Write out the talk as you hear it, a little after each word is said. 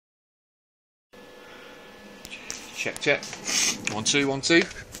Check, check. 1 2 1 2.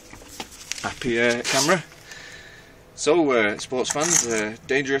 Happy camera. So, sports fans,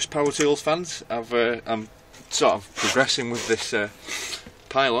 dangerous power tools fans, I'm sort of progressing with this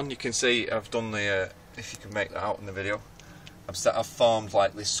pylon. You can see I've done the, if you can make that out in the video, I've formed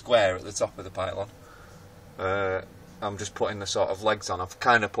like this square at the top of the pylon. I'm just putting the sort of legs on. I've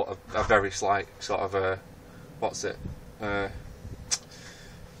kind of put a very slight sort of, what's it,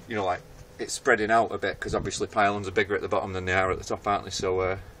 you know, like it's spreading out a bit because obviously pylons are bigger at the bottom than they are at the top, aren't they?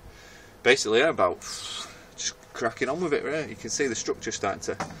 So basically, yeah, about just cracking on with it. Right? You can see the structure starting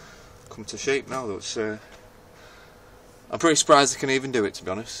to come to shape now. That's I'm pretty surprised I can even do it, to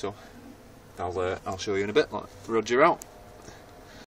be honest. So I'll show you in a bit. Like, Roger out.